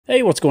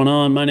Hey, what's going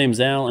on? My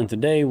name's Al, and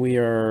today we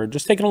are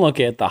just taking a look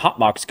at the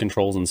Hotbox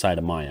controls inside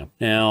of Maya.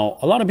 Now,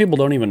 a lot of people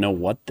don't even know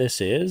what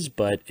this is,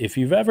 but if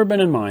you've ever been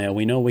in Maya,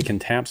 we know we can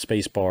tap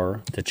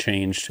spacebar to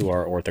change to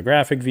our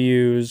orthographic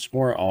views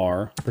or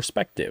our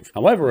perspective.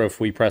 However,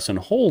 if we press and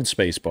hold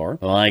spacebar,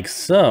 like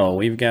so,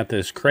 we've got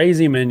this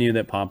crazy menu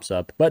that pops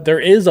up, but there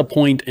is a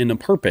point and a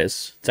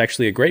purpose. It's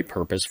actually a great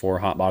purpose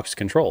for Hotbox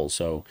controls.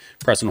 So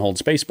press and hold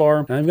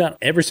spacebar, and I've got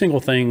every single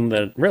thing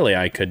that really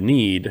I could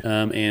need,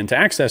 and to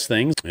access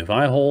things, if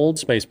I hold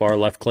spacebar,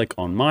 left click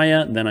on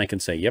Maya, then I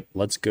can say, yep,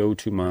 let's go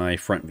to my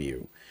front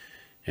view.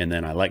 And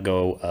then I let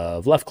go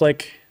of left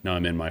click. Now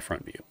I'm in my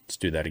front view. Let's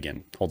do that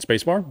again. Hold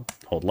spacebar,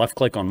 hold left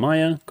click on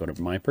Maya, go to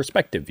my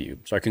perspective view.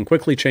 So I can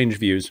quickly change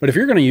views. But if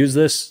you're going to use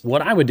this,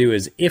 what I would do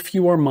is if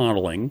you are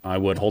modeling, I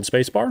would hold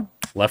spacebar,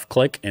 left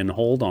click and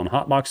hold on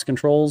Hotbox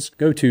controls,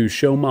 go to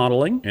show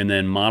modeling and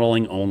then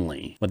modeling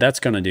only. What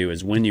that's going to do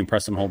is when you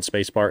press and hold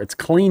spacebar, it's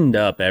cleaned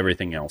up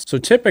everything else. So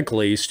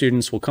typically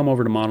students will come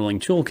over to modeling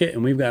toolkit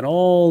and we've got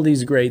all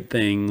these great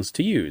things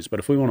to use. But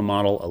if we want to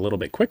model a little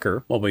bit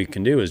quicker, what we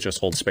can do is just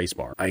hold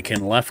spacebar. I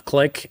can left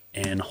click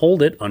and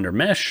hold it under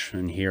mesh,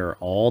 and here are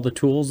all the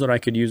tools that I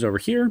could use over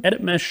here.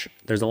 Edit mesh,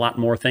 there's a lot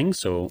more things.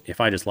 So if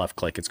I just left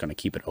click, it's going to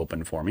keep it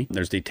open for me.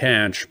 There's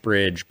detach,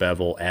 bridge,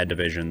 bevel, add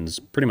divisions,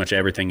 pretty much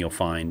everything you'll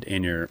find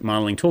in your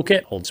modeling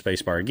toolkit. Hold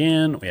spacebar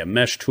again. We have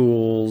mesh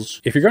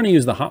tools. If you're going to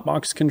use the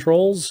Hotbox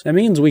controls, that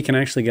means we can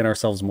actually get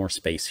ourselves more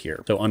space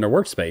here. So under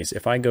workspace,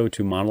 if I go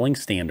to modeling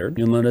standard,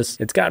 you'll notice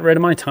it's got rid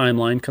of my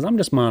timeline because I'm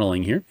just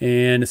modeling here,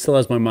 and it still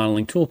has my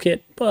modeling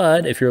toolkit.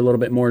 But if you're a little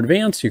bit more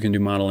advanced, you can do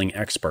modeling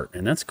expert,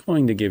 and that's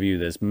going to give you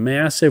this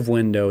massive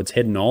window. It's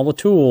hidden all the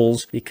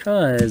tools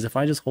because if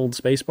I just hold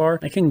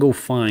spacebar, I can go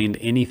find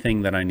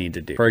anything that I need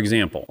to do. For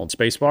example, hold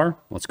spacebar.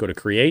 Let's go to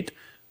create,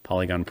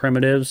 polygon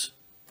primitives.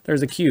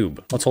 There's a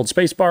cube. Let's hold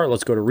spacebar.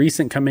 Let's go to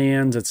recent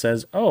commands. It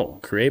says, oh,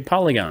 create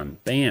polygon.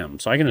 Bam.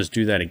 So I can just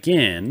do that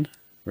again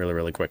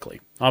really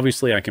quickly.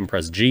 Obviously, I can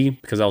press G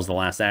because that was the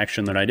last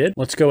action that I did.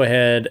 Let's go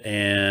ahead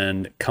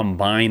and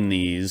combine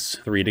these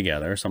three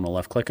together. So I'm gonna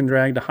left click and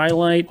drag to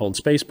highlight, hold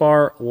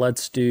spacebar.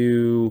 Let's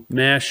do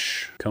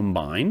mesh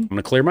combine. I'm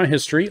gonna clear my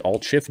history,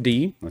 Alt Shift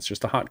D. That's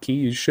just a hotkey,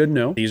 you should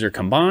know. These are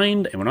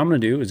combined, and what I'm gonna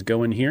do is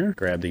go in here,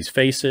 grab these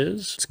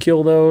faces. Let's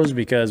kill those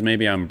because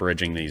maybe I'm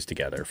bridging these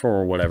together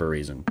for whatever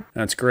reason.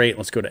 That's great.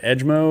 Let's go to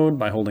edge mode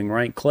by holding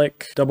right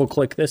click, double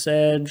click this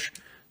edge.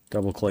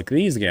 Double click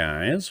these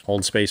guys,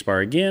 hold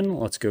spacebar again.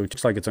 Let's go,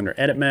 looks like it's under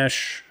edit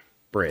mesh,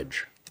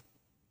 bridge.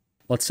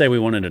 Let's say we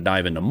wanted to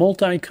dive into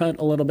multi-cut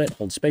a little bit,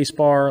 hold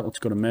spacebar. Let's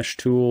go to mesh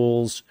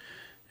tools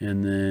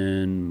and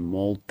then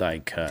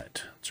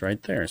multi-cut. It's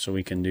right there. So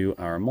we can do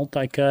our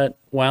multi-cut.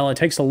 While it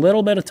takes a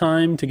little bit of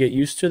time to get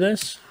used to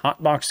this,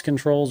 Hotbox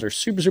controls are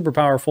super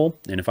powerful.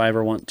 And if I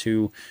ever want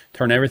to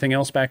turn everything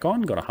else back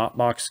on, go to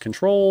Hotbox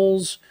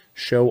controls,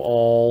 show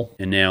all,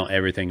 and now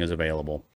everything is available.